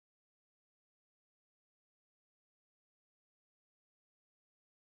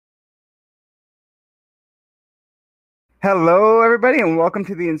Hello, everybody, and welcome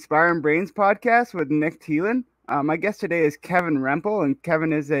to the Inspiring Brains podcast with Nick Thielen. My guest today is Kevin Rempel, and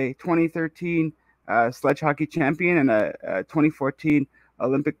Kevin is a 2013 sledge hockey champion and a 2014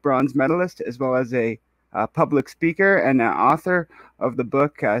 Olympic bronze medalist, as well as a public speaker and an author of the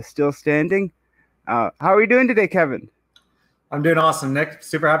book Still Standing. How are you doing today, Kevin? I'm doing awesome, Nick.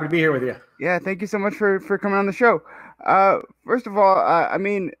 Super happy to be here with you. Yeah, thank you so much for coming on the show. First of all,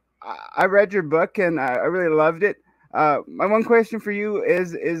 I read your book and I really loved it. My one question for you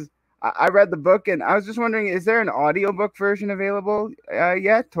is I read the book and I was just wondering, is there an audiobook version available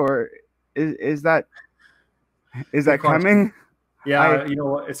yet, or is that coming? Yeah,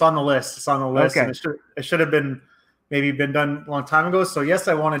 it's on the list. It's on the list. Okay. And it should have been done a long time ago. So yes,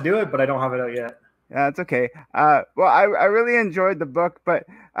 I want to do it, but I don't have it out yet. Yeah, that's okay. Well, I really enjoyed the book, but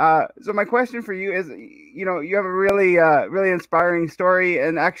so my question for you is, you have a really inspiring story,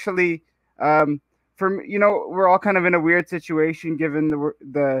 and actually, we're all kind of in a weird situation given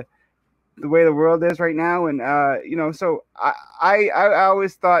the way the world is right now, and so I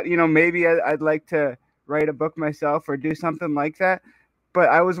always thought, maybe I'd like to write a book myself or do something like that, but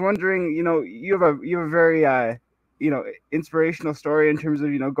I was wondering, you have a very inspirational story in terms of,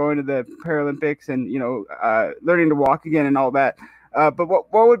 going to the Paralympics and, learning to walk again and all that. But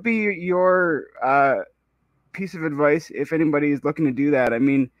what would be your piece of advice if anybody is looking to do that? I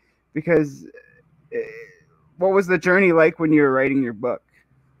mean, because what was the journey like when you were writing your book?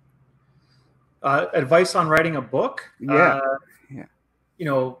 Advice on writing a book? Yeah.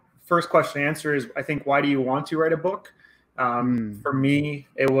 First question to answer is, I think, why do you want to write a book? For me,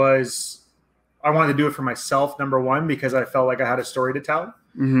 it was, I wanted to do it for myself, number one, because I felt like I had a story to tell.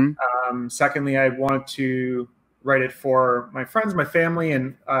 Mm-hmm. Secondly, I wanted to write it for my friends, my family,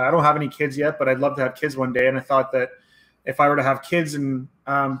 and I don't have any kids yet, but I'd love to have kids one day. And I thought that if I were to have kids and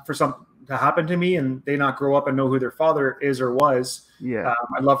for something to happen to me and they not grow up and know who their father is or was,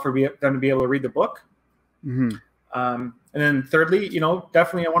 I'd love for them to be able to read the book. Mm-hmm. And then thirdly,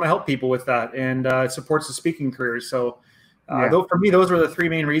 definitely I want to help people with that, and it supports the speaking career. So though for me, those were the three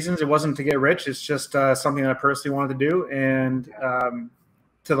main reasons. It wasn't to get rich. It's just something that I personally wanted to do, and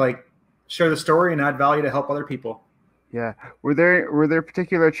to share the story and add value to help other people. Yeah. Were there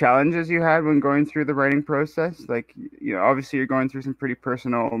particular challenges you had when going through the writing process? Like, obviously you're going through some pretty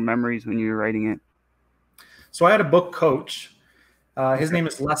personal memories when you were writing it. So I had a book coach. His name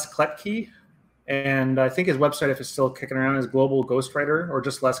is Les Kletke, and I think his website, if it's still kicking around, is Global Ghostwriter, or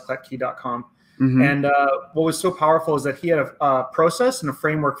just leskletke.com. Mm-hmm. And what was so powerful is that he had a process and a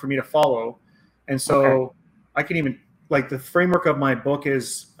framework for me to follow. And so I can even, the framework of my book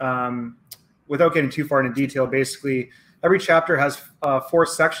is, without getting too far into detail, basically every chapter has 4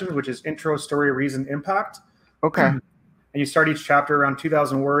 sections, which is intro, story, reason, impact. Okay. And you start each chapter around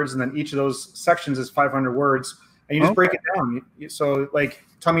 2,000 words, and then each of those sections is 500 words. And you just break it down. So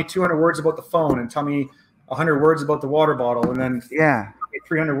tell me 200 words about the phone, and tell me 100 words about the water bottle, and then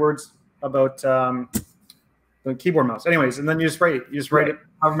 300 words about the keyboard mouse. Anyways, and then you just write it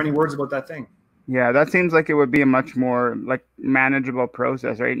however many words about that thing. Yeah, that seems like it would be a much more manageable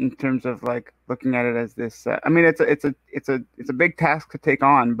process, right? In terms of looking at it as this. I mean, it's a big task to take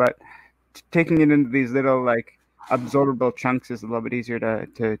on, but taking it into these little absorbable chunks is a little bit easier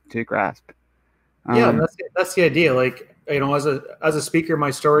to grasp. That's the idea. As a speaker,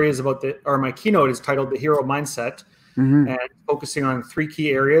 my story is about my keynote is titled "The Hero Mindset." Mm-hmm. And focusing on 3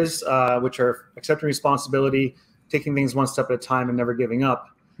 key areas, which are accepting responsibility, taking things one step at a time, and never giving up.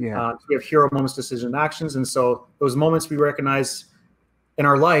 Yeah. We have hero moments, decisions, and actions. And so those moments we recognize in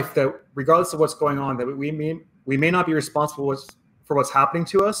our life that regardless of what's going on, that we may not be responsible for what's happening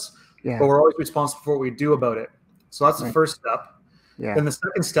to us, but we're always responsible for what we do about it. So that's the first step. Yeah. Then the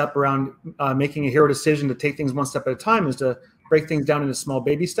second step around making a hero decision to take things one step at a time is to break things down into small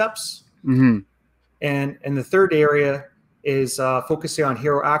baby steps. Mm-hmm. And the third area is focusing on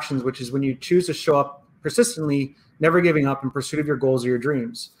hero actions, which is when you choose to show up persistently, never giving up in pursuit of your goals or your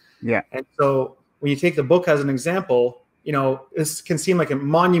dreams. Yeah. And so when you take the book as an example, this can seem like a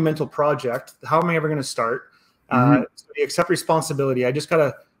monumental project. How am I ever going to start? So you accept responsibility. I just got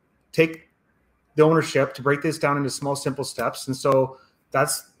to take the ownership to break this down into small, simple steps. And so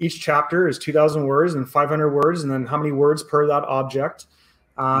that's each chapter is 2,000 words and 500 words, and then how many words per that object.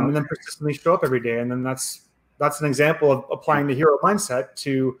 And then persistently show up every day. And then that's an example of applying the hero mindset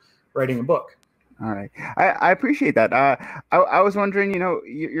to writing a book. All right. I appreciate that. I was wondering,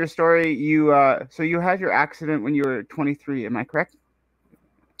 your story, so you had your accident when you were 23. Am I correct?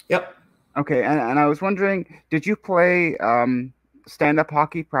 Yep. Okay. And I was wondering, did you play stand-up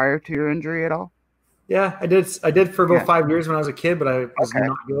hockey prior to your injury at all? Yeah, I did. I did for about 5 years when I was a kid, but I was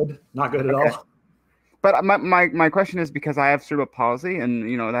not good at all. But my question is because I have cerebral palsy,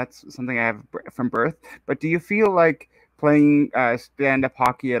 and that's something I have from birth. But do you feel like playing stand-up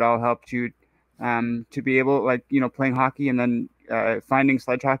hockey at all helped you to be able, like, playing hockey and then finding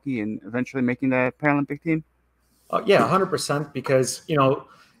sledge hockey and eventually making the Paralympic team? Yeah, 100%. Because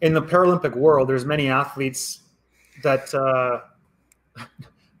in the Paralympic world, there's many athletes that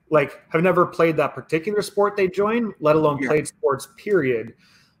like have never played that particular sport they join, let alone Yeah. played sports, period.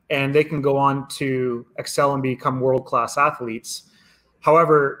 And they can go on to excel and become world-class athletes.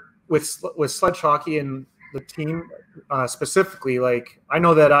 However, with sledge hockey and the team specifically, like I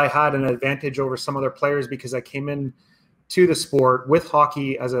know that I had an advantage over some other players because I came in to the sport with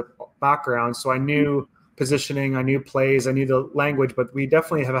hockey as a background. So I knew positioning, I knew plays, I knew the language, but we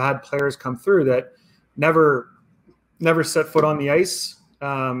definitely have had players come through that never set foot on the ice.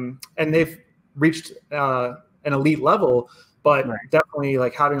 And they've reached an elite level, but Right. definitely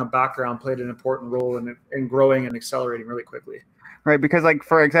like having a background played an important role in growing and accelerating really quickly. Right, because like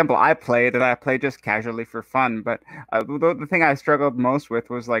for example, I played and I played just casually for fun, but the thing I struggled most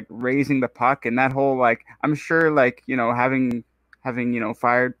with was like raising the puck and that whole like I'm sure like having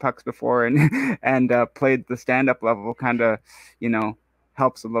fired pucks before and and played the stand-up level kind of you know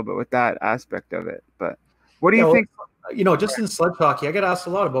helps a little bit with that aspect of it. But what do Yeah, you well, think? just in sledge hockey, I get asked a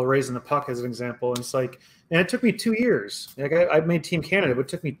lot about raising the puck as an example. And it's like, and it took me 2 years. Like I made Team Canada, but it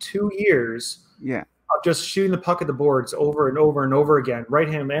took me 2 years Yeah, of just shooting the puck at the boards over and over and over again, right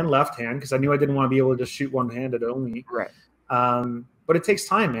hand and left hand, because I knew I didn't want to be able to just shoot one handed only. right. But it takes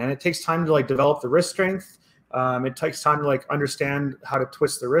time, man. It takes time to like develop the wrist strength. It takes time to like understand how to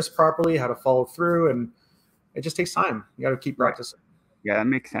twist the wrist properly, how to follow through, and it just takes time. You got to keep Right. practicing. Yeah, that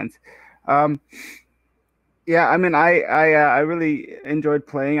makes sense. Um, Yeah, I mean, I really enjoyed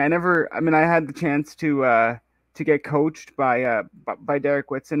playing. I mean, I had the chance to get coached by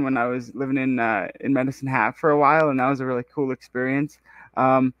Derek Whitson when I was living in Medicine Hat for a while, and that was a really cool experience.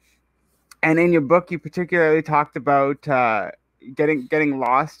 Um, and in your book, you particularly talked about getting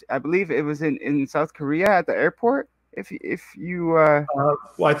lost. I believe it was in South Korea at the airport. If you Well,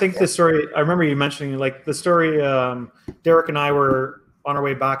 I think the story, I remember you mentioning like the story, Derek and I were on our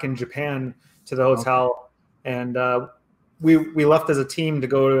way back in Japan to the Okay. hotel, and we left as a team to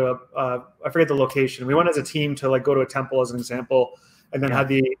go to, I forget the location. We went as a team to like go to a temple as an example, and then Yeah. had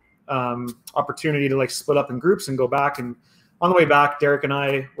the opportunity to like split up in groups and go back. And on the way back, Derek and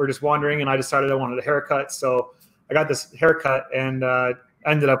I were just wandering, and I decided I wanted a haircut. So I got this haircut, and we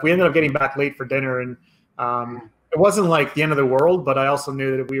ended up getting back late for dinner. And it wasn't like the end of the world, but I also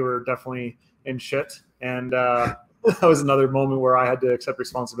knew that we were definitely in shit. And that was another moment where I had to accept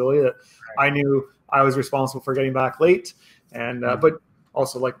responsibility that I knew I was responsible for getting back late. And but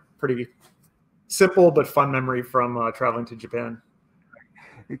also like pretty simple but fun memory from traveling to Japan.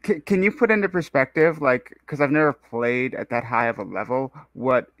 Can you put into perspective, like, because I've never played at that high of a level,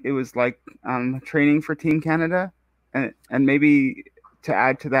 what it was like training for Team Canada, and maybe to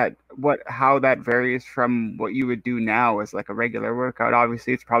add to that, how that varies from what you would do now as like a regular workout.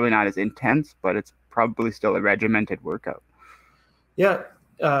 Obviously, it's probably not as intense, but it's probably still a regimented workout. Yeah.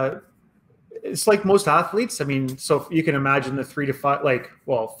 It's like most athletes. I mean, so you can imagine the 3 to 5, like,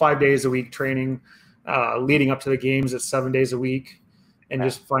 well, 5 days a week training, leading up to the games at 7 days a week, and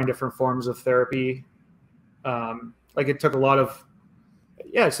just find different forms of therapy. Like it took a lot of,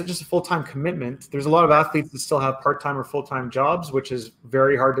 yeah, it's just a full-time commitment. There's a lot of athletes that still have part-time or full-time jobs, which is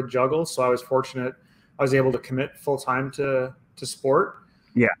very hard to juggle. So I was fortunate. I was able to commit full-time to sport.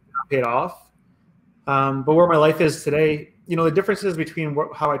 Yeah. Paid off. But where my life is today, the differences between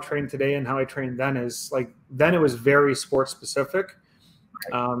how I train today and how I trained then is like, then it was very sports specific.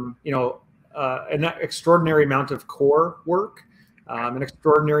 An extraordinary amount of core work, an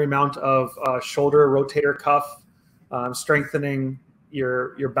extraordinary amount of shoulder rotator cuff, strengthening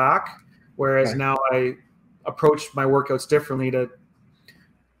your back. Whereas now I approach my workouts differently to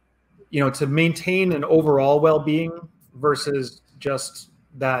maintain an overall well-being versus just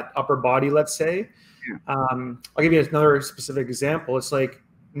that upper body, let's say. I'll give you another specific example. It's like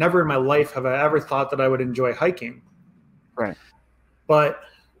never in my life have I ever thought that I would enjoy hiking. Right. But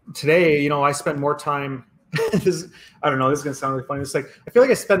today, I spend more time. I don't know. This is gonna sound really funny. It's like I feel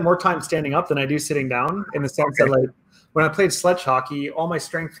like I spend more time standing up than I do sitting down. In the sense that, like, when I played sledge hockey, all my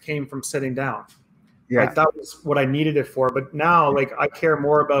strength came from sitting down. Yeah. Like that was what I needed it for. But now, like, I care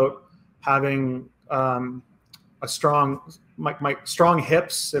more about having a strong, my strong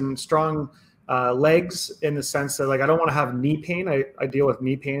hips and strong legs, in the sense that, like, I don't want to have knee pain. I deal with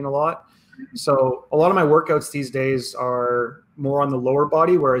knee pain a lot. So a lot of my workouts these days are more on the lower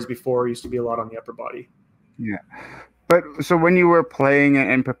body, whereas before it used to be a lot on the upper body. Yeah. But so when you were playing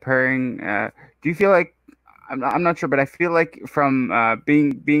and preparing, do you feel like I'm not sure, but I feel like from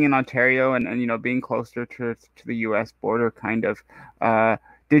being in Ontario and being closer to the U.S. border, kind of,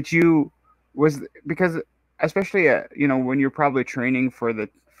 did you was because especially when you're probably training for the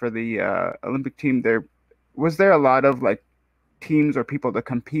Olympic team, there a lot of like teams or people to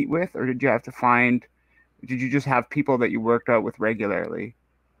compete with, or did you just have people that you worked out with regularly?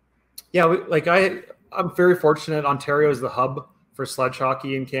 Yeah, I'm very fortunate. Ontario is the hub for sledge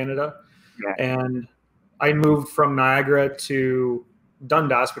hockey in Canada, Yeah, and I moved from Niagara to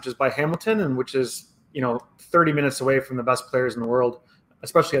Dundas, which is by Hamilton, and which is 30 minutes away from the best players in the world,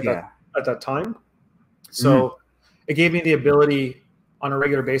 especially yeah. at that time. Mhm. So it gave me the ability on a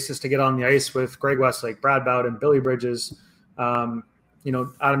regular basis to get on the ice with Greg Westlake, Brad Bowden, Billy Bridges, um,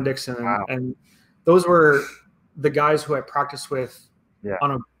 Adam Dixon, Wow. and those were the guys who I practiced with Yeah.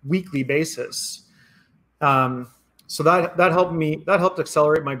 on a weekly basis. So that helped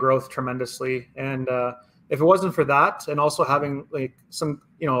accelerate my growth tremendously. And if it wasn't for that, and also having like some,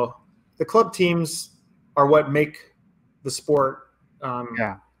 the club teams are what make the sport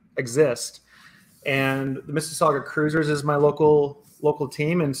Yeah. exist. And the Mississauga Cruisers is my local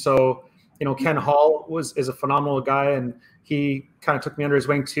team, and so Ken Hall is a phenomenal guy, and he kind of took me under his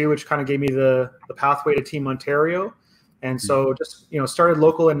wing too, which kind of gave me the pathway to Team Ontario. And so just started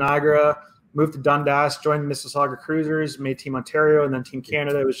local in Niagara, moved to Dundas, joined the Mississauga Cruisers, made Team Ontario, and then Team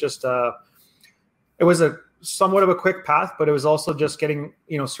Canada. It was just it was a somewhat of a quick path, but it was also just getting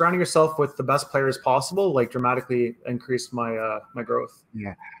surrounding yourself with the best players possible, like dramatically increased my my growth.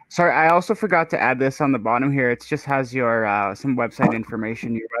 Yeah. Sorry, I also forgot to add this on the bottom here. It just has your some website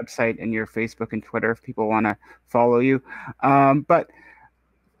information, your website and your Facebook and Twitter if people want to follow you. But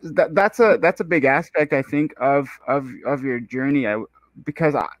that's a big aspect, I think, of your journey.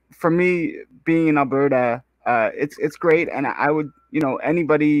 Because for me, being in Alberta, it's great, and I would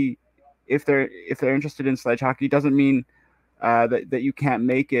anybody if they're interested in sledge hockey doesn't mean that you can't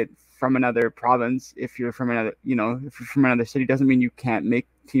make it from another province. If you're from another, if you're from another city, doesn't mean you can't make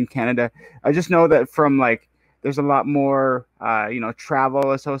Team Canada. I just know that from like, there's a lot more,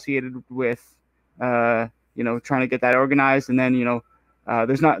 travel associated with, trying to get that organized. And then,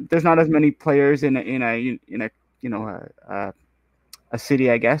 there's not as many players in a a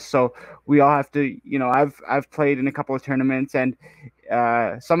city, I guess. So we all have to, I've played in a couple of tournaments, and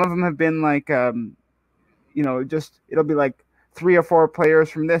some of them have been like, just it'll be like 3 or 4 players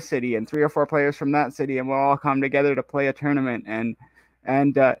from this city and 3 or 4 players from that city, and we'll all come together to play a tournament. And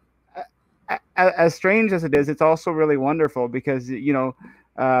as strange as it is, it's also really wonderful because it's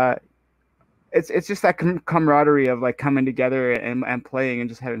just that camaraderie of like coming together and playing and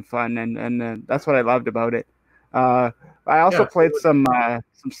just having fun, and that's what I loved about it. I also played some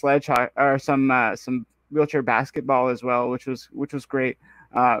sledge or some wheelchair basketball as well, which was great.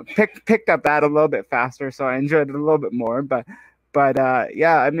 Picked up that a little bit faster, so I enjoyed it a little bit more. But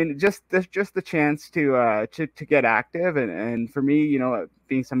yeah, I mean, just the chance to get active, and for me,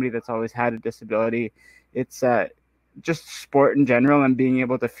 being somebody that's always had a disability, it's just sport in general, and being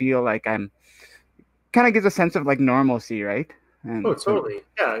able to feel like I'm kind of gives a sense of like normalcy, right? And Oh, totally.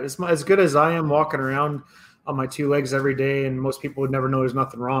 Yeah, as good as I am walking around on my 2 legs every day, and most people would never know there's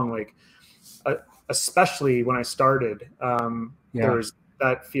nothing wrong. Like, especially when I started, there was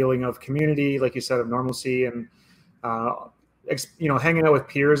that feeling of community, like you said, of normalcy, and hanging out with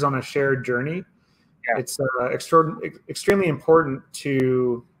peers on a shared journey. Yeah. It's extremely important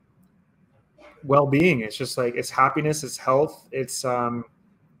to well-being. It's just like, it's happiness, it's health, it's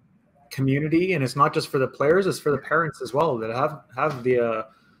community, and it's not just for the players, it's for the parents as well that have the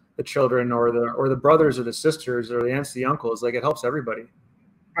children, or the brothers or the sisters or the aunts, the uncles. Like, it helps everybody.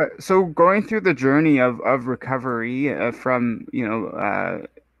 So going through the journey of recovery from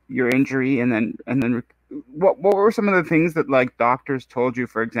your injury, and then what were some of the things that like doctors told you,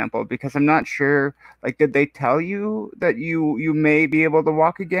 for example? Because I'm not sure, like, did they tell you that you may be able to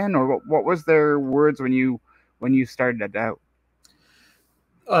walk again, or what was their words when you started out?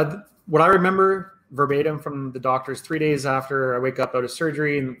 What I remember verbatim from the doctors, 3 days after I wake up out of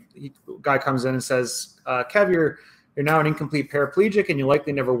surgery, and guy comes in and says, Kev, you're now an incomplete paraplegic, and you'll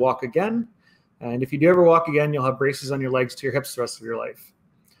likely never walk again. And if you do ever walk again, you'll have braces on your legs to your hips the rest of your life.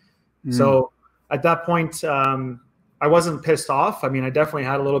 So at that point, I wasn't pissed off. I mean, I definitely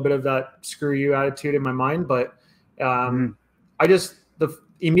had a little bit of that screw you attitude in my mind, but the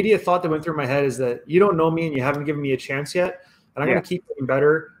immediate thought that went through my head is that you don't know me and you haven't given me a chance yet. And I'm going to keep getting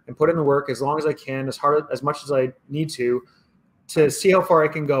better and put in the work as long as I can, as much as I need to see how far I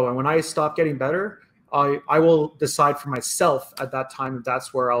can go. And when I stop getting better, I will decide for myself at that time if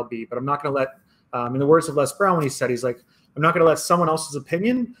that's where I'll be. But I'm not going to let, in the words of Les Brown, when he said, he's like, I'm not going to let someone else's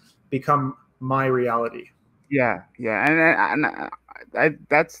opinion become my reality. Yeah,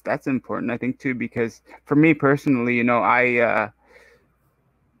 that's important, I think, too, because for me personally, being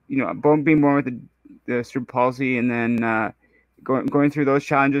born with the cerebral palsy, and then going through those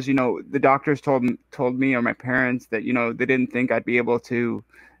challenges, the doctors told me, or my parents, that they didn't think I'd be able to.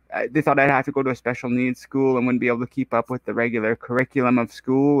 They thought I'd have to go to a special needs school and wouldn't be able to keep up with the regular curriculum of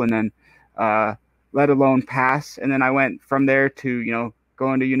school, and then uh, let alone pass. And then I went from there to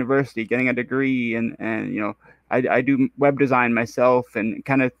going to university, getting a degree, and I do web design myself and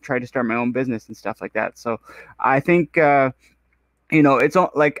kind of try to start my own business and stuff like that. So I think it's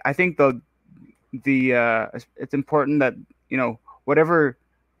all like, I think it's important that whatever,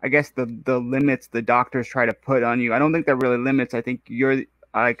 I guess, the limits the doctors try to put on you, I don't think they're really limits. I think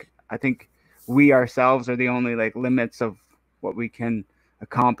I think we ourselves are the only like limits of what we can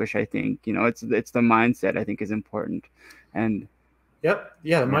accomplish. I think it's the mindset, I think, is important. And Yep.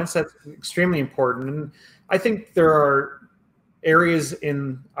 Yeah, the mindset's extremely important. And I think there are areas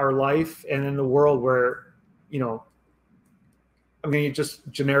in our life and in the world where, I'm going to just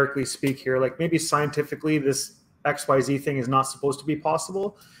generically speak here, like maybe scientifically this XYZ thing is not supposed to be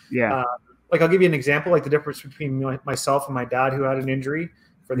possible. yeah. Like I'll give you an example, like the difference between myself and my dad, who had an injury.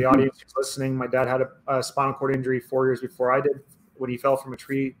 For the audience who's listening, my dad had a spinal cord injury 4 years before I did, when he fell from a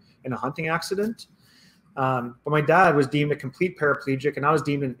tree in a hunting accident. But my dad was deemed a complete paraplegic, and I was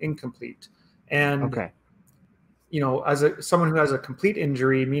deemed an incomplete. And Okay. As someone who has a complete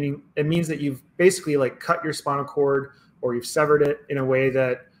injury, meaning it means that you've basically like cut your spinal cord, or you've severed it in a way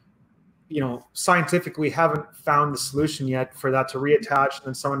that, scientifically haven't found the solution yet for that to reattach and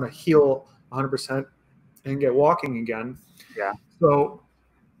then someone to heal 100% and get walking again. Yeah. So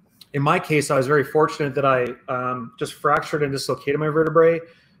in my case, I was very fortunate that I just fractured and dislocated my vertebrae.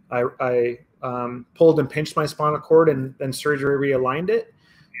 I pulled and pinched my spinal cord, and then surgery realigned it.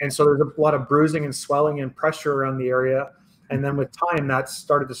 And so there's a lot of bruising and swelling and pressure around the area. And then with time, that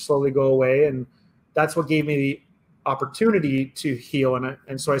started to slowly go away. And that's what gave me the opportunity to heal.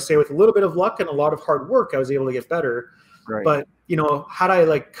 And so I say, with a little bit of luck and a lot of hard work, I was able to get better. Right. But, had I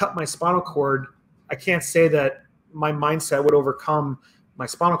like cut my spinal cord, I can't say that my mindset would overcome my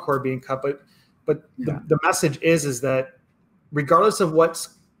spinal cord being cut. But the message is that regardless of what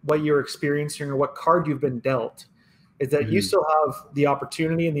you're experiencing or what card you've been dealt, is that you still have the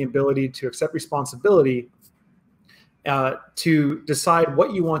opportunity and the ability to accept responsibility to decide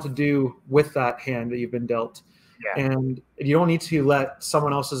what you want to do with that hand that you've been dealt. Yeah. And you don't need to let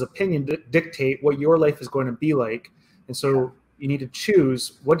someone else's opinion dictate what your life is going to be like. And so you need to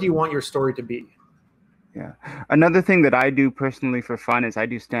choose, what do you want your story to be? Yeah. Another thing that I do personally for fun is I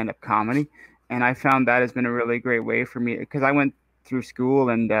do stand-up comedy. And I found that has been a really great way for me, because I went through school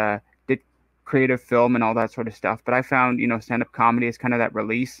and did creative film and all that sort of stuff. But I found, stand-up comedy is kind of that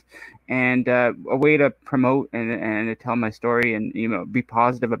release and a way to promote and to tell my story and, be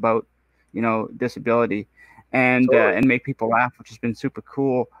positive about, disability and make people laugh, which has been super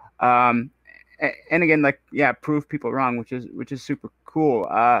cool. And again, like, prove people wrong, which is super cool.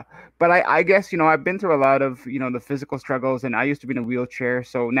 But I guess, I've been through a lot of, the physical struggles, and I used to be in a wheelchair.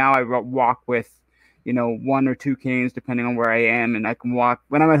 So now I walk with, 1 or 2 canes, depending on where I am. And I can walk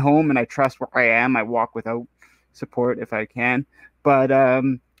when I'm at home, and I trust where I am. I walk without support if I can. But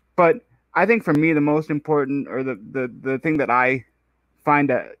I think for me, the most important, or the thing that I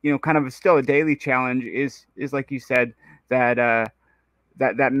find kind of still a daily challenge is like you said, that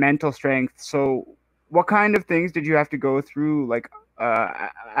mental strength. So what kind of things did you have to go through, like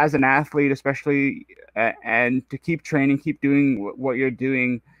as an athlete, especially, and to keep training, keep doing what you're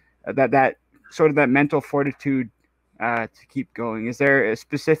doing, that sort of that mental fortitude to keep going? Is there a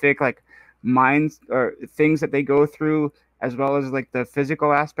specific like minds or things that they go through, as well as like the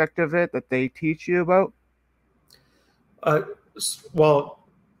physical aspect of it, that they teach you about? Well,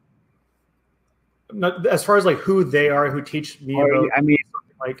 not, as far as like who they are, who teach me about, I mean,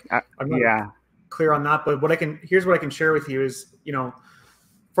 like I'm not clear on that, but here's what I can share with you is,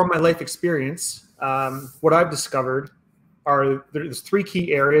 from my life experience, what I've discovered are there's 3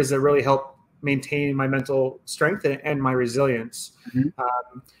 key areas that really help maintain my mental strength and my resilience.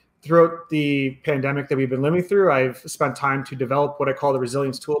 Throughout the pandemic that we've been living through, I've spent time to develop what I call the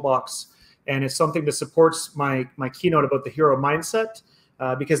resilience toolbox. And it's something that supports my keynote about the hero mindset,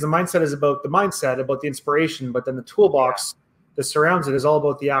 because the mindset is about the mindset, about the inspiration, but then the toolbox that surrounds it is all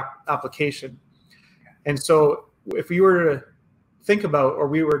about the application. And so if we were to think about, or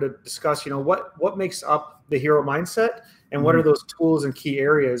we were to discuss, what makes up the hero mindset, and what are those tools and key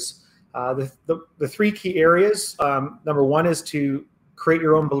areas? The 3 key areas, number 1 is to create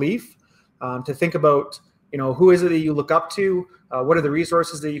your own belief, to think about who is it that you look up to? What are the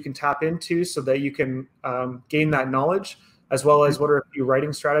resources that you can tap into so that you can gain that knowledge, as well as what are a few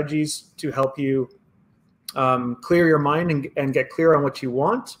writing strategies to help you clear your mind and get clear on what you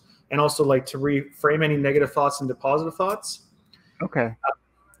want, and also like to reframe any negative thoughts into positive thoughts. Okay.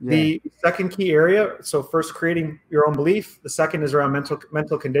 Yeah. The second key area, so first creating your own belief. The second is around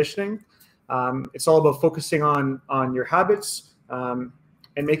mental conditioning. It's all about focusing on your habits and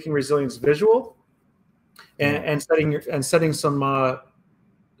making resilience visual, and setting some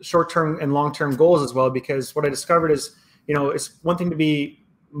short-term and long-term goals as well. Because what I discovered is, it's one thing to be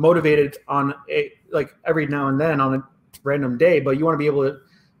motivated on like every now and then on a random day, but you want to be able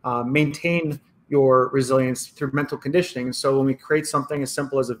to maintain your resilience through mental conditioning. And so when we create something as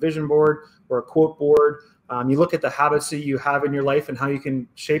simple as a vision board or a quote board, you look at the habits that you have in your life and how you can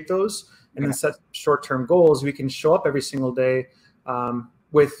shape those, and then set short-term goals. We can show up every single day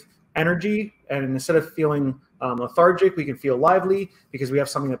with energy, and instead of feeling lethargic, we can feel lively because we have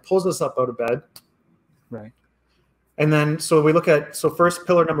something that pulls us up out of bed. Right. And then, so we look at, first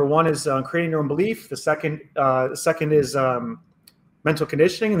pillar number one is creating your own belief. The second is mental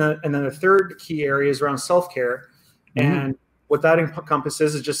conditioning. And then the third key area is around self-care. And what that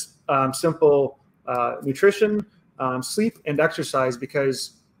encompasses is just simple nutrition, sleep, and exercise,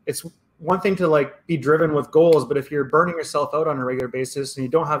 because it's one thing to like be driven with goals, but if you're burning yourself out on a regular basis and you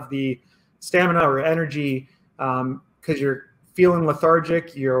don't have the stamina or energy because you're feeling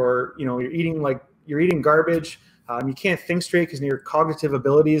lethargic, you're eating garbage, you can't think straight because your cognitive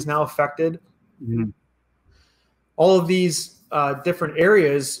ability is now affected. All of these different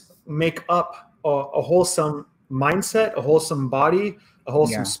areas make up a wholesome mindset, a wholesome body, a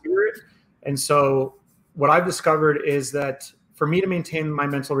wholesome spirit. And so what I've discovered is that for me to maintain my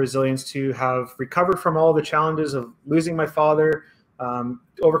mental resilience, to have recovered from all the challenges of losing my father,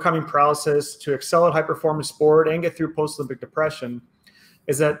 overcoming paralysis, to excel at high performance sport and get through post-Olympic depression,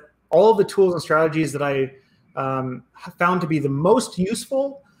 is that all of the tools and strategies that I found to be the most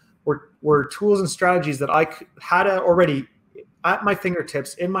useful were tools and strategies that I had already at my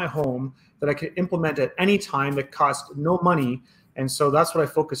fingertips in my home that I could implement at any time that cost no money. And so that's what I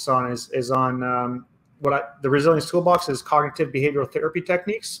focus on is on the resilience toolbox is cognitive behavioral therapy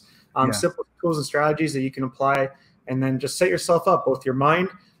techniques, simple tools and strategies that you can apply, and then just set yourself up, both your mind,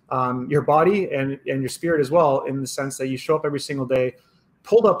 your body, and your spirit as well, in the sense that you show up every single day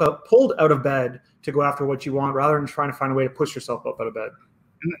pulled out of bed to go after what you want, rather than trying to find a way to push yourself up out of bed.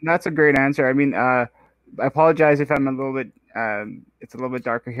 That's a great answer. I mean, I apologize if I'm a little bit, it's a little bit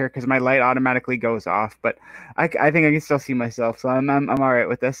darker here because my light automatically goes off, but I think I can still see myself, so I'm all right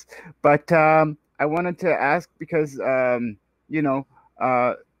with this. But I wanted to ask because,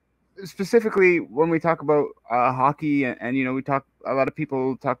 specifically when we talk about hockey and a lot of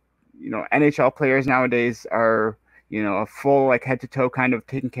people talk, NHL players nowadays are, a full like head to toe kind of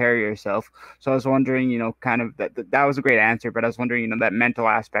taking care of yourself. So I was wondering, kind of that was a great answer, but I was wondering, that mental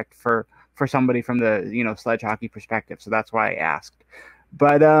aspect for somebody from the, sledge hockey perspective. So that's why I asked.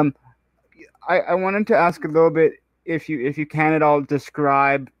 But I wanted to ask a little bit if you can at all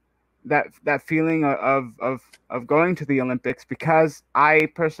describe that feeling of going to the Olympics, because I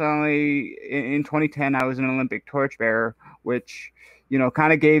personally in 2010 I was an Olympic torchbearer, which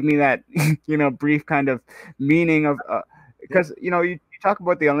kind of gave me that brief kind of meaning of because you talk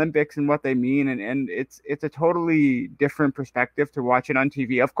about the Olympics and what they mean, and it's a totally different perspective to watch it on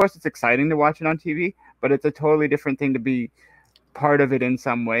TV. Of course, it's exciting to watch it on TV, but it's a totally different thing to be part of it in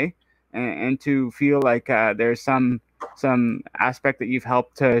some way, and to feel like there's some aspect that you've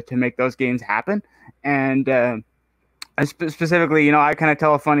helped to make those games happen. And specifically, I kind of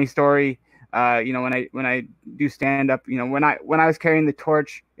tell a funny story. When I do stand up, when I was carrying the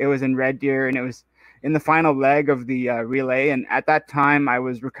torch, it was in Red Deer, and it was in the final leg of the relay. And at that time, I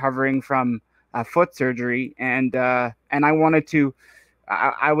was recovering from foot surgery, and I wanted to.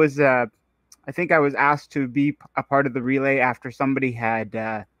 I think I was asked to be a part of the relay after somebody had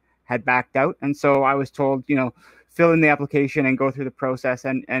backed out, and so I was told, fill in the application and go through the process,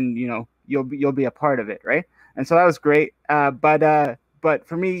 and you'll be a part of it, right? And so that was great. But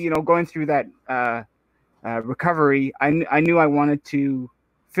for me, going through that recovery, I knew I wanted to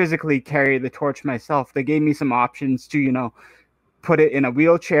physically carry the torch myself. They gave me some options to, put it in a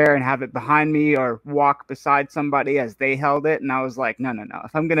wheelchair and have it behind me, or walk beside somebody as they held it. And I was like, no.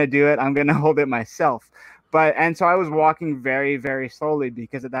 If I'm going to do it, I'm going to hold it myself. And so I was walking very, very slowly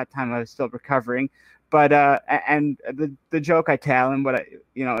because at that time I was still recovering. But and the joke I tell and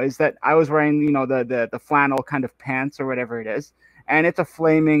is that I was wearing, the flannel kind of pants or whatever it is. And it's a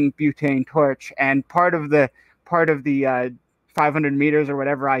flaming butane torch. And part of the 500 meters or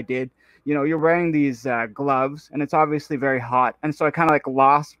whatever I did, you know, you're wearing these gloves and it's obviously very hot. And so I kind of like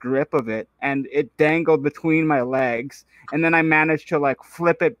lost grip of it and it dangled between my legs. And then I managed to like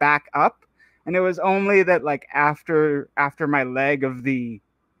flip it back up. And it was only that like after my leg of the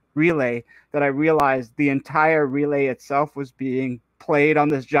relay that I realized the entire relay itself was being played on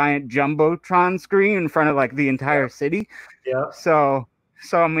this giant jumbotron screen in front of like the entire city. Yeah. So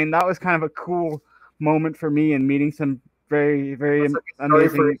I mean that was kind of a cool moment for me and meeting some very That's like a story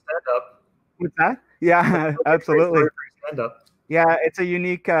amazing. for stand-up. With that, yeah, absolutely. Stand-up. Yeah, it's a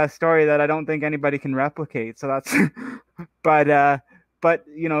unique story that I don't think anybody can replicate. So that's, but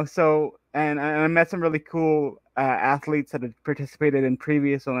you know, so and I met some really cool athletes that had participated in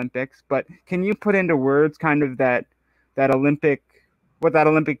previous Olympics. But can you put into words kind of what that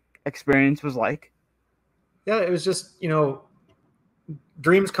Olympic experience was like? Yeah, it was just, you know,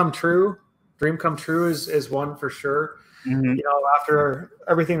 dreams come true. Dream come true is one for sure. Mm-hmm. You know, after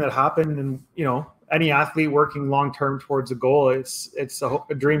everything that happened, and you know, any athlete working long term towards a goal, it's a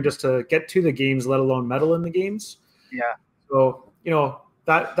dream just to get to the games, let alone medal in the games. Yeah. So you know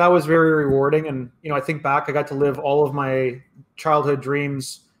that was very rewarding, and you know, I think back, I got to live all of my childhood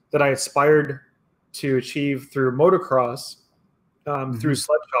dreams that I aspired to achieve through motocross, through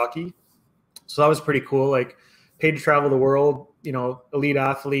sledge hockey. So that was pretty cool. Like, paid to travel the world, you know, elite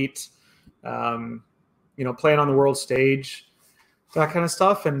athlete, you know, playing on the world stage, that kind of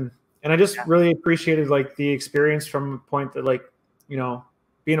stuff. And I just really appreciated like the experience from a point that, like, you know,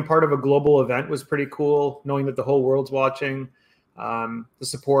 being a part of a global event was pretty cool, knowing that the whole world's watching. The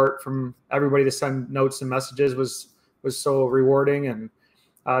support from everybody to send notes and messages was so rewarding. And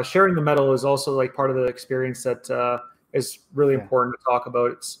sharing the medal is also like part of the experience that is really important to talk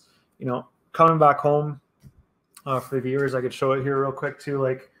about. It's, you know, coming back home, for the viewers, I could show it here real quick too.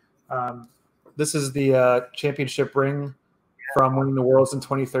 Like, this is the championship ring from winning the Worlds in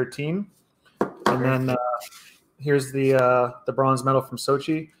 2013, and then here's the bronze medal from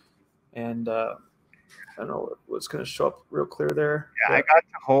Sochi. And I don't know what's going to show up real clear there. Yeah, I got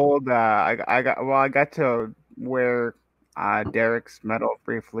to hold. I got to wear Derek's medal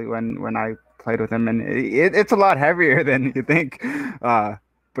briefly when I played with him, and it's a lot heavier than you think. But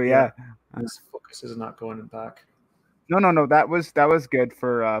yeah. This focus is not going back. No. That was good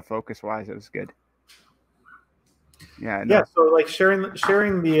for focus wise. It was good. Yeah. No. Yeah. So like sharing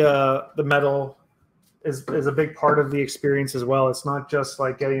the medal is a big part of the experience as well. It's not just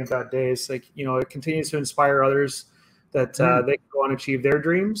like getting it that day. It's like, you know, it continues to inspire others that they can go on and achieve their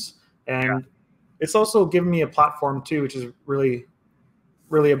dreams. And it's also given me a platform too, which is really,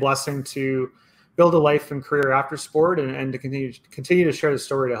 really a blessing to build a life and career after sport and to continue to share the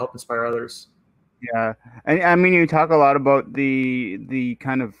story to help inspire others. Yeah. And I mean, you talk a lot about the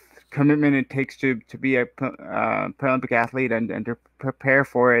kind of commitment it takes to be a Paralympic athlete and to prepare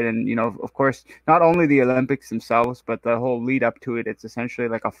for it. And, you know, of course, not only the Olympics themselves, but the whole lead up to it. It's essentially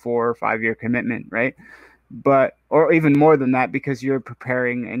like a 4 or 5 year commitment, right? But, or even more than that, because you're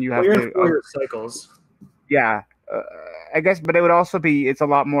preparing and you have to 4 year cycles. Yeah. I guess, but it would also be, it's a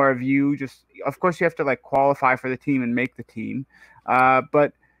lot more of you just, of course you have to like qualify for the team and make the team.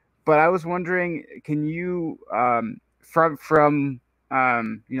 But I was wondering, can you, from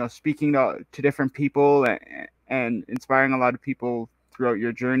you know, speaking to different people and inspiring a lot of people throughout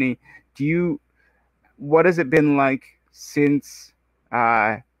your journey, what has it been like since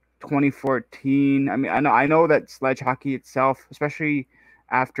 2014? I mean, I know that sledge hockey itself, especially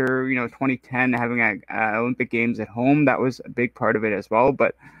after, you know, 2010 having Olympic Games at home, that was a big part of it as well.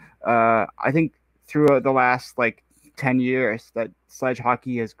 But I think throughout the last like 10 years that sledge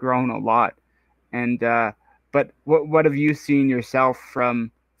hockey has grown a lot. And but what have you seen yourself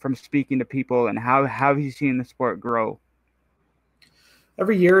from speaking to people, and how have you seen the sport grow?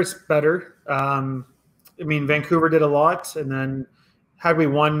 Every year it's better. I mean, Vancouver did a lot, and then had we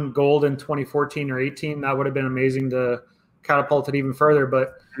won gold in 2014 or 18, that would have been amazing to catapult it even further.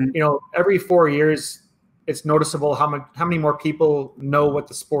 But you know, every 4 years, it's noticeable how many more people know what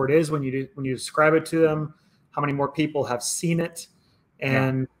the sport is when you describe it to them. How many more people have seen it,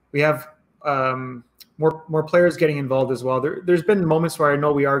 and we have more players getting involved as well. There's been moments where I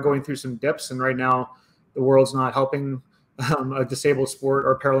know we are going through some dips, and right now the world's not helping a disabled sport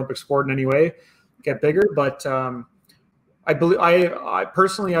or Paralympic sport in any way get bigger. But I believe, I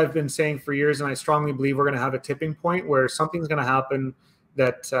personally, I've been saying for years, and I strongly believe we're going to have a tipping point where something's going to happen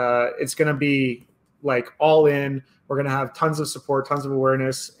that it's going to be like all in. We're going to have tons of support, tons of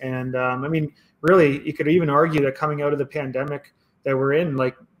awareness. And I mean, really, you could even argue that coming out of the pandemic that we're in,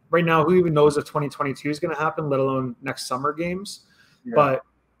 like right now, who even knows if 2022 is going to happen, let alone next summer games. Yeah. But,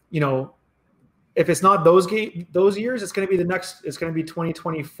 you know, if it's not those years, it's going to be the next. It's going to be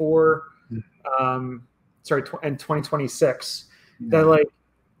 2024, and 2026. That like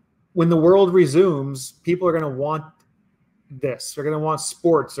when the world resumes, people are going to want this. They're going to want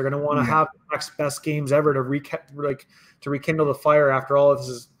sports. They're going to want to have the next best games ever to rekindle the fire after all of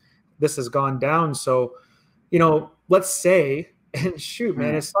this has gone down. So, let's say, and shoot,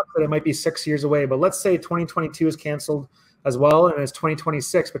 man, it sucks that it might be 6 years away, but let's say 2022 is canceled as well, and it's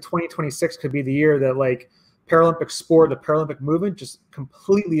 2026, but 2026 could be the year that like Paralympic sport, the Paralympic movement just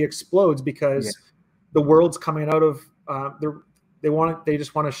completely explodes because the world's coming out of they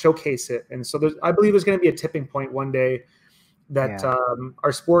just want to showcase it. And so I believe there's going to be a tipping point one day that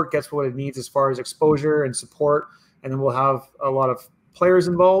our sport gets what it needs as far as exposure and support, and then we'll have a lot of players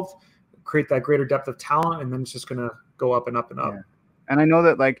involved, create that greater depth of talent, and then it's just going to go up and up and up. And I know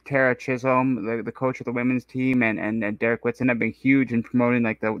that like Tara Chisholm, the coach of the women's team, and Derek Whitson have been huge in promoting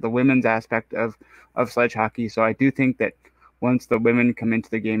like the women's aspect of sledge hockey. So I do think that once the women come into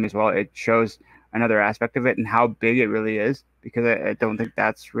the game as well, it shows another aspect of it and how big it really is, because I don't think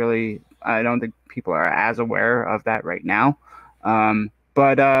I don't think people are as aware of that right now.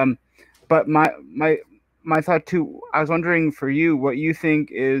 But my thought too, I was wondering for you, what you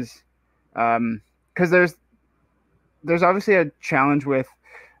think is, because there's obviously a challenge with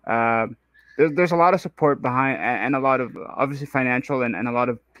there's a lot of support behind, and a lot of obviously financial and a lot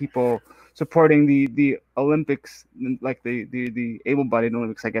of people supporting the Olympics, like the able-bodied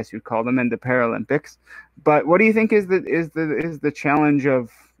Olympics, I guess you'd call them, and the Paralympics. But what do you think is the challenge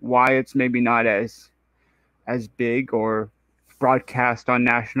of why it's maybe not as big or broadcast on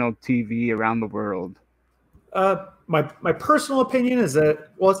national TV around the world? My personal opinion is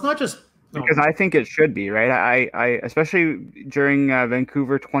that, well, it's not just because I think it should be, right? I especially during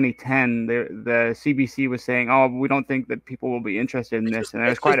Vancouver 2010, the CBC was saying, "Oh, we don't think that people will be interested in this," and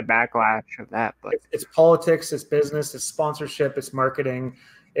there's quite a backlash of that. But it's politics, it's business, it's sponsorship, it's marketing,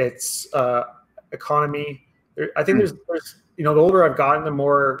 it's economy. I think there's the older I've gotten, the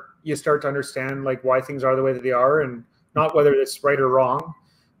more you start to understand like why things are the way that they are, and not whether it's right or wrong.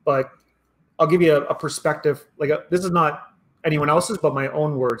 But I'll give you a perspective. This is not anyone else's, but my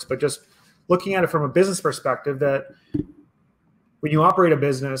own words. But just looking at it from a business perspective, that when you operate a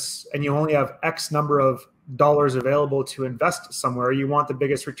business and you only have X number of dollars available to invest somewhere, you want the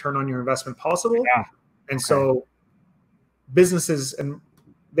biggest return on your investment possible. And so businesses, and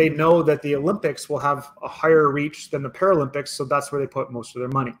they know that the Olympics will have a higher reach than the Paralympics, so that's where they put most of their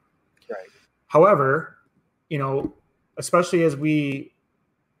money. However, especially as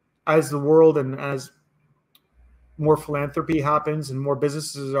the world and as more philanthropy happens and more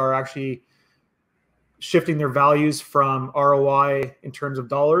businesses are actually shifting their values from ROI in terms of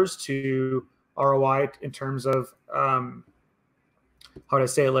dollars to ROI in terms of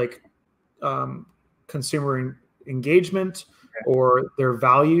consumer engagement or their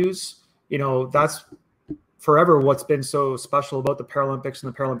values. That's forever what's been so special about the Paralympics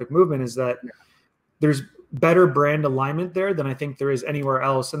and the Paralympic movement, is that there's better brand alignment there than I think there is anywhere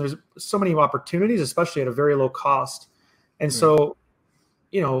else. And there's so many opportunities, especially at a very low cost. And so,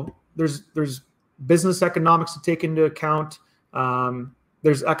 there's business economics to take into account.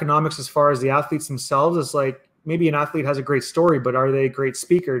 There's economics as far as the athletes themselves. It's like, maybe an athlete has a great story, but are they a great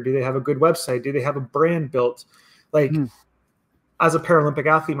speaker? Do they have a good website? Do they have a brand built? As a Paralympic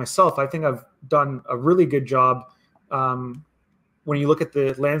athlete myself, I think I've done a really good job when you look at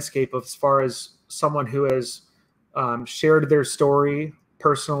the landscape of as far as someone who has shared their story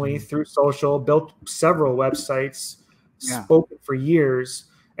personally through social, built several websites, spoken for years,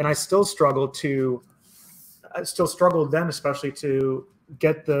 and I still struggled then, especially to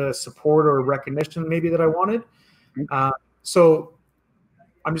get the support or recognition maybe that I wanted. So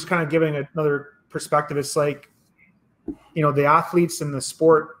I'm just kind of giving another perspective. It's like, the athletes in the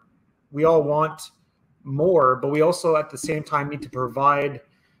sport, we all want more, but we also at the same time need to provide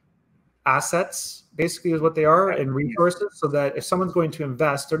assets, basically is what they are, and resources, so that if someone's going to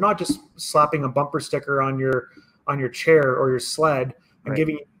invest, they're not just slapping a bumper sticker on your chair or your sled and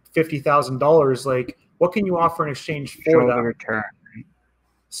giving you $50,000. Like, what can you offer in exchange for that return?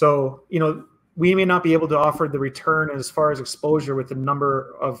 So, we may not be able to offer the return as far as exposure with the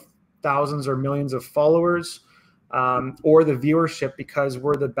number of thousands or millions of followers, or the viewership because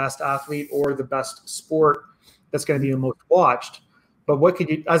we're the best athlete or the best sport that's going to be the most watched. But what could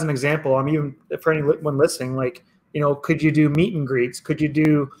you, as an example, even for anyone listening, could you do meet and greets? Could you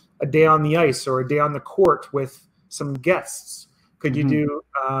do a day on the ice or a day on the court with some guests? Could you do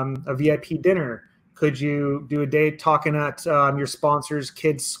a VIP dinner? Could you do a day talking at your sponsor's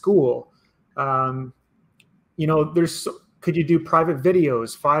kid's school? There's could you do private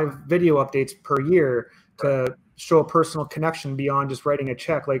videos, 5 video updates per year to show a personal connection beyond just writing a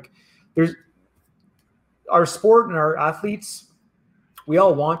check? Like, there's our sport and our athletes, we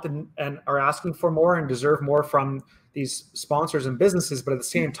all want and are asking for more and deserve more from these sponsors and businesses. But at the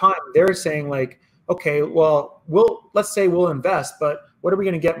same time, they're saying like, okay, well, let's say we'll invest, but what are we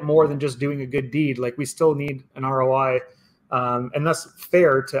going to get more than just doing a good deed? Like, we still need an ROI, and that's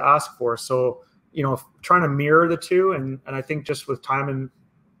fair to ask for. So, you know, trying to mirror the two, and I think just with time and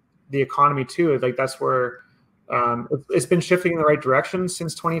the economy too, like that's where it's been shifting in the right direction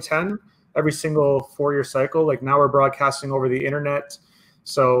since 2010. Every single 4-year cycle, like now we're broadcasting over the internet.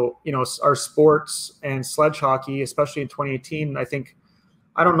 So, you know, our sports and sledge hockey, especially in 2018, I think,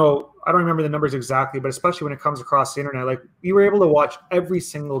 I don't remember the numbers exactly, but especially when it comes across the internet, like we were able to watch every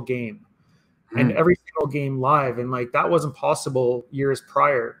single game and every single game live. And like, that wasn't possible years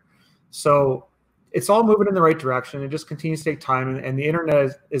prior. So it's all moving in the right direction. It just continues to take time. And the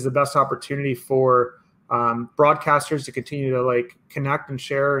internet is the best opportunity for broadcasters to continue to like connect and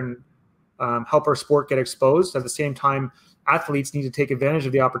share and help our sport get exposed. At the same time, athletes need to take advantage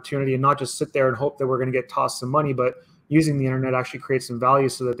of the opportunity and not just sit there and hope that we're going to get tossed some money, but using the internet actually create some value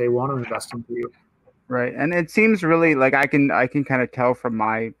so that they want to invest into you. Right. And it seems really like I can kind of tell from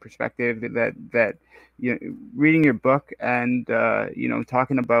my perspective that you know, reading your book and you know,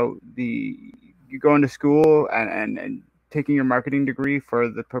 talking about you going to school and taking your marketing degree for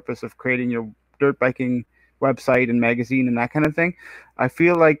the purpose of creating your dirt biking website and magazine and that kind of thing. I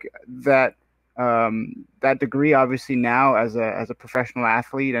feel like that that degree, obviously now as a professional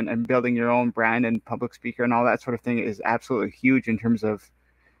athlete and building your own brand and public speaker and all that sort of thing is absolutely huge in terms of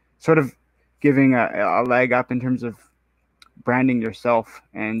sort of giving a leg up in terms of branding yourself.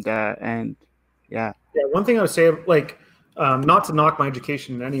 And yeah. One thing I would say, like, not to knock my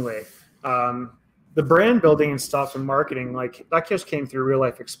education in any way, the brand building and stuff and marketing, like that just came through real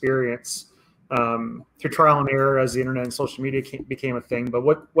life experience. Through trial and error as the internet and social media became a thing. But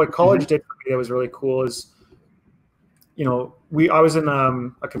what college did for me that was really cool is, you know, I was in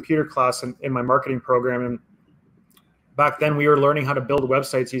a computer class in my marketing program, and back then we were learning how to build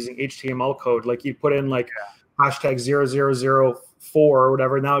websites using HTML code. Like you put in like hashtag 0004 or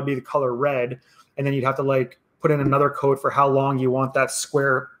whatever, and that would be the color red, and then you'd have to like put in another code for how long you want that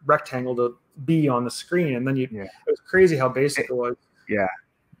square rectangle to be on the screen, and then it was crazy how basic it was. Yeah.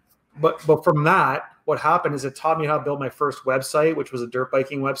 But from that, what happened is it taught me how to build my first website, which was a dirt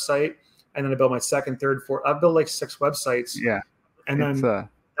biking website. And then I built my second, third, fourth. I've built like 6 websites. Yeah. And then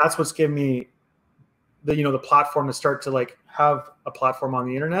that's what's given me the platform to start to like have a platform on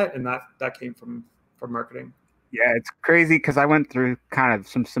the internet. And that came from marketing. Yeah, it's crazy because I went through kind of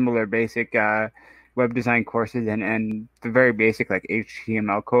some similar basic web design courses and the very basic like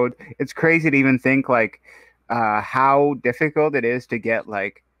HTML code. It's crazy to even think like how difficult it is to get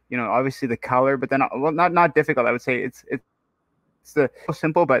like, you know, obviously the color, but then, well, not difficult. I would say it's the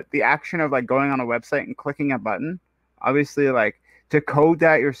simple, but the action of like going on a website and clicking a button, obviously like to code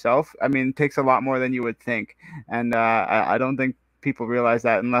that yourself, I mean, it takes a lot more than you would think. And I don't think people realize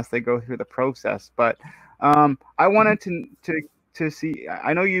that unless they go through the process. But I wanted to see,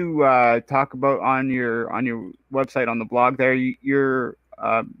 I know you talk about on your website, on the blog there, you're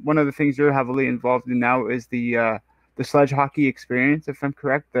one of the things you're heavily involved in now is the sledge hockey experience, if I'm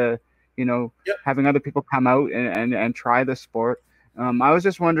correct, having other people come out and try the sport. I was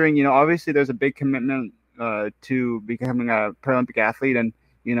just wondering, you know, obviously there's a big commitment to becoming a Paralympic athlete. And,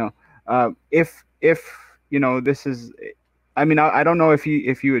 you know, if, you know, this is, I mean, I don't know if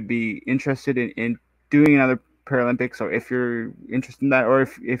you would be interested in doing another Paralympics, or if you're interested in that, or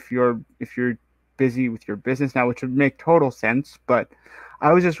if you're busy with your business now, which would make total sense. But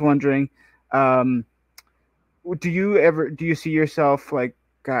I was just wondering, do you see yourself like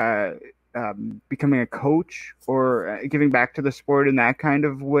becoming a coach or giving back to the sport in that kind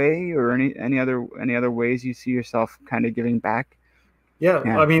of way, or any other ways you see yourself kind of giving back? Yeah.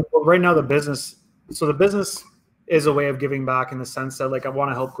 I mean, right now the business is a way of giving back in the sense that like I want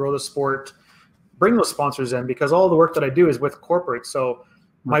to help grow the sport, bring those sponsors in, because all the work that I do is with corporate. So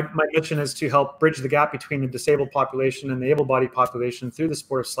my mission is to help bridge the gap between the disabled population and the able-bodied population through the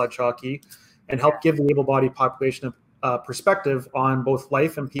sport of sledge hockey, and help give the able-bodied population a perspective on both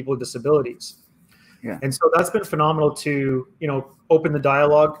life and people with disabilities. Yeah. And so that's been phenomenal to, you know, open the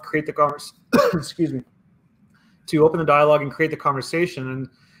dialogue, create the excuse me, to open the dialogue and create the conversation. And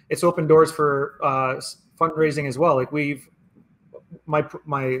it's opened doors for fundraising as well. Like the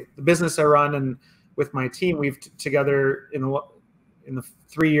business I run and with my team, we've together in the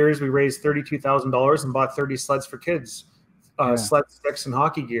 3 years, we raised $32,000 and bought 30 sleds for kids, sled sticks and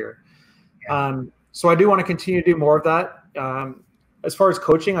hockey gear. Yeah. So I do want to continue to do more of that. As far as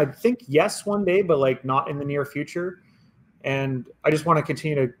coaching, I think yes, one day, but like not in the near future. And I just want to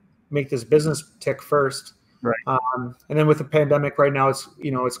continue to make this business tick first. Right. And then with the pandemic right now,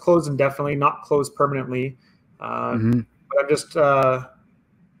 it's closed indefinitely, not closed permanently. But I'm just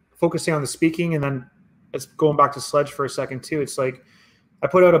focusing on the speaking, and then it's going back to Sledge for a second too. It's like I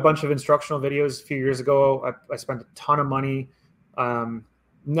put out a bunch of instructional videos a few years ago. I spent a ton of money,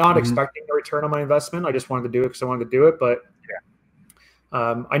 not expecting a return on my investment. I just wanted to do it because I wanted to do it. But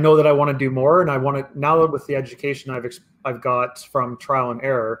I know that I want to do more, and I want to now with the education I've got from trial and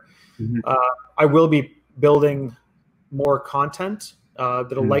error. I will be building more content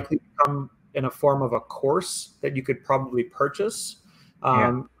that'll likely come in a form of a course that you could probably purchase.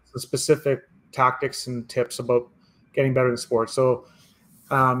 The specific tactics and tips about getting better in sports. So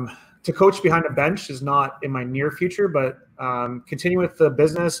to coach behind a bench is not in my near future, but continue with the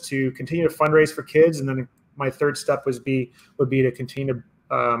business, to continue to fundraise for kids. And then my third step would be to continue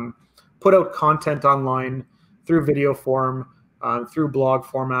to put out content online through video form, through blog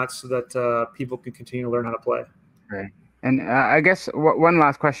formats, so that people can continue to learn how to play. Right. And I guess one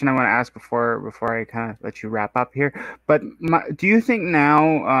last question I want to ask before I kind of let you wrap up here. But do you think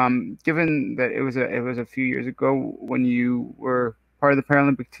now, given that it was a few years ago when you were part of the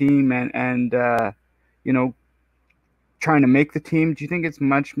Paralympic team and trying to make the team, do you think it's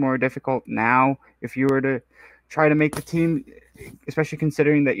much more difficult now if you were to try to make the team, especially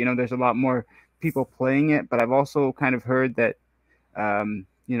considering that there's a lot more people playing it? But I've also kind of heard that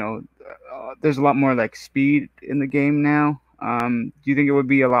there's a lot more like speed in the game now. Do you think it would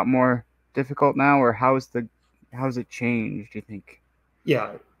be a lot more difficult now, or how's it changed, do you think?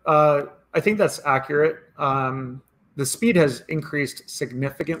 Yeah, I think that's accurate. The speed has increased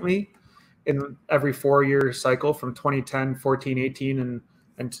significantly in every 4-year cycle from 2010, 14, 18,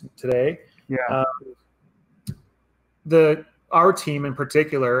 and today. Yeah. Our team in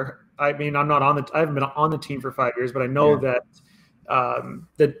particular, I mean, I haven't been on the team for 5 years, but I know that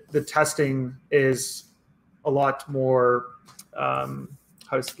the testing is a lot more a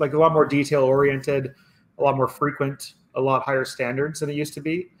lot more detail oriented, a lot more frequent, a lot higher standards than it used to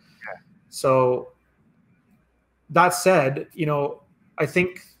be. So that said, I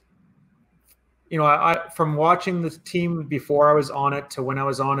think I from watching the team before I was on it to when I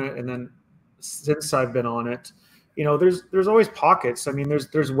was on it, and then since I've been on it, there's always pockets. I mean,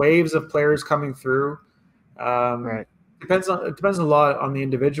 there's waves of players coming through. Right. It depends a lot on the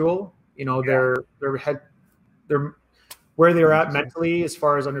individual. Their where they're at mentally as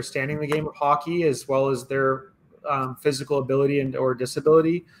far as understanding the game of hockey, as well as their physical ability or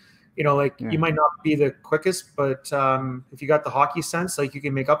disability. You might not be the quickest, but if you got the hockey sense, you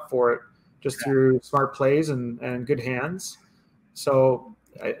can make up for it just through smart plays and good hands. So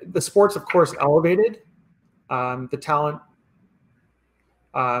the sport's, of course, elevated. The talent,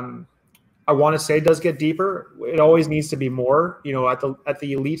 I want to say, does get deeper. It always needs to be more. At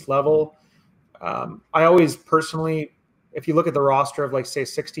the elite level, I always personally, if you look at the roster of say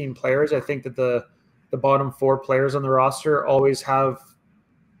 16 players, I think that the bottom 4 players on the roster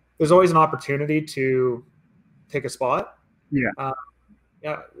there's always an opportunity to take a spot. The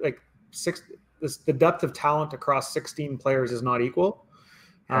depth of talent across 16 players is not equal.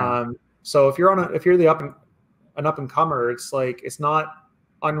 So if you're the up and comer, it's not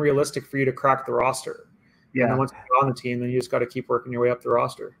unrealistic for you to crack the roster. And then once you're on the team, then you just got to keep working your way up the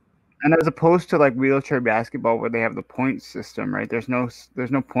roster. And as opposed to wheelchair basketball, where they have the point system, right? There's no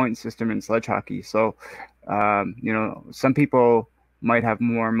point system in sledge hockey. So, some people might have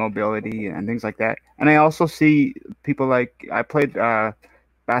more mobility and things like that. And I also see people I played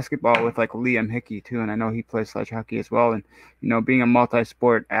basketball with Liam Hickey too, and I know he plays sledge hockey as well. And being a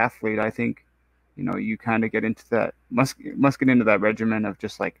multi-sport athlete, I think you kind of get into that must get into that regimen of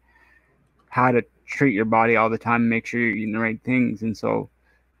just how to treat your body all the time, make sure you're eating the right things. And so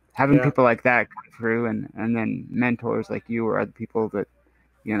having people like that come through and then mentors like you or other people that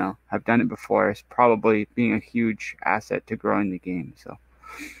have done it before is probably being a huge asset to growing the game. So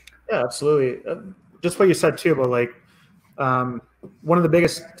yeah, absolutely. Just what you said too about one of the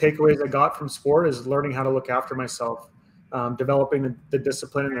biggest takeaways I got from sport is learning how to look after myself, developing the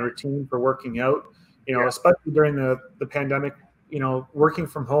discipline and the routine for working out, especially during the pandemic, working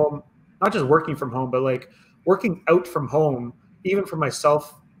from home, not just working from home, but working out from home, even for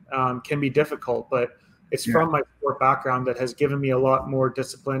myself, can be difficult, but it's from my sport background that has given me a lot more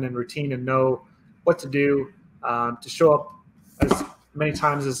discipline and routine and know what to do, to show up as many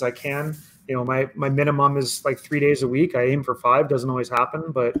times as I can. My minimum is 3 days a week. I aim for 5, doesn't always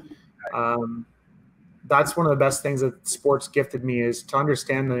happen, but that's one of the best things that sports gifted me, is to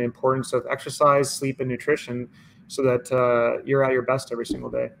understand the importance of exercise, sleep, and nutrition, so that you're at your best every single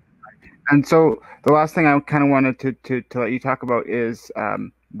day. And so the last thing I kind of wanted to let you talk about is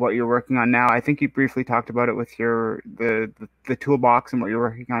what you're working on now. I think you briefly talked about it with the toolbox and what you're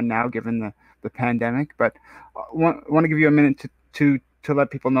working on now, given the pandemic. But I want to give you a minute to let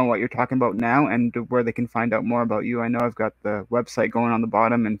people know what you're talking about now and where they can find out more about you. I know I've got the website going on the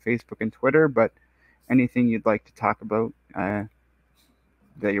bottom and Facebook and Twitter, but anything you'd like to talk about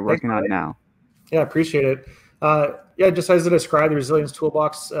that you're working on now? Yeah, appreciate it. Yeah, just as I described, the Resilience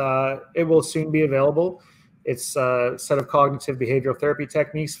Toolbox, it will soon be available. It's a set of cognitive behavioral therapy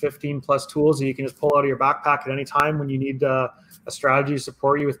techniques, 15 plus tools that you can just pull out of your backpack at any time when you need a strategy to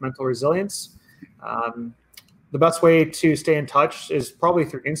support you with mental resilience. The best way to stay in touch is probably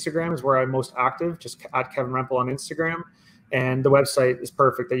through Instagram, is where I'm most active, just at Kevin Rempel on Instagram. And the website is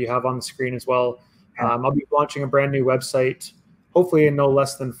perfect that you have on the screen as well. I'll be launching a brand new website, hopefully in no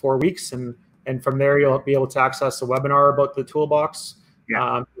less than 4 weeks. And from there, you'll be able to access a webinar about the toolbox,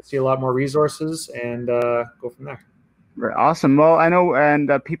 see a lot more resources, and go from there. Right. Awesome. Well, I know, and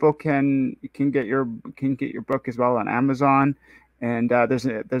people can get your book as well on Amazon, and there's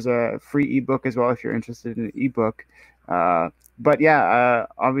a free ebook as well if you're interested in an ebook. But yeah,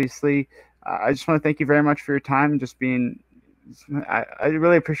 obviously, I just want to thank you very much for your time. Just being, I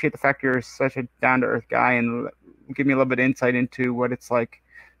really appreciate the fact you're such a down to earth guy and give me a little bit of insight into what it's like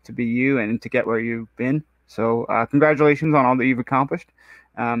to be you and to get where you've been. So congratulations on all that you've accomplished.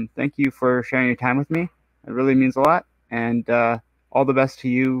 Thank you for sharing your time with me. It really means a lot. And all the best to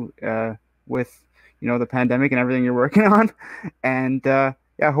you with, the pandemic and everything you're working on. And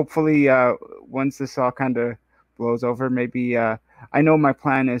yeah, hopefully once this all kind of blows over, maybe I know my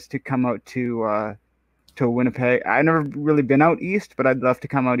plan is to come out to Winnipeg. I've never really been out east, but I'd love to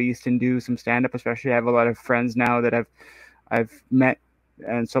come out east and do some stand-up, especially I have a lot of friends now that I've met.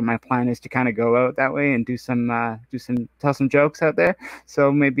 And so my plan is to kind of go out that way and tell some jokes out there.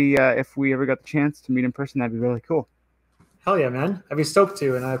 So maybe if we ever got the chance to meet in person, that'd be really cool. Hell yeah, man. I'd be stoked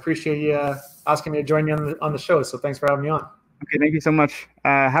to, and I appreciate you asking me to join me on the show. So thanks for having me on. Okay, thank you so much.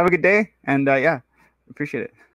 Have a good day, and yeah, appreciate it.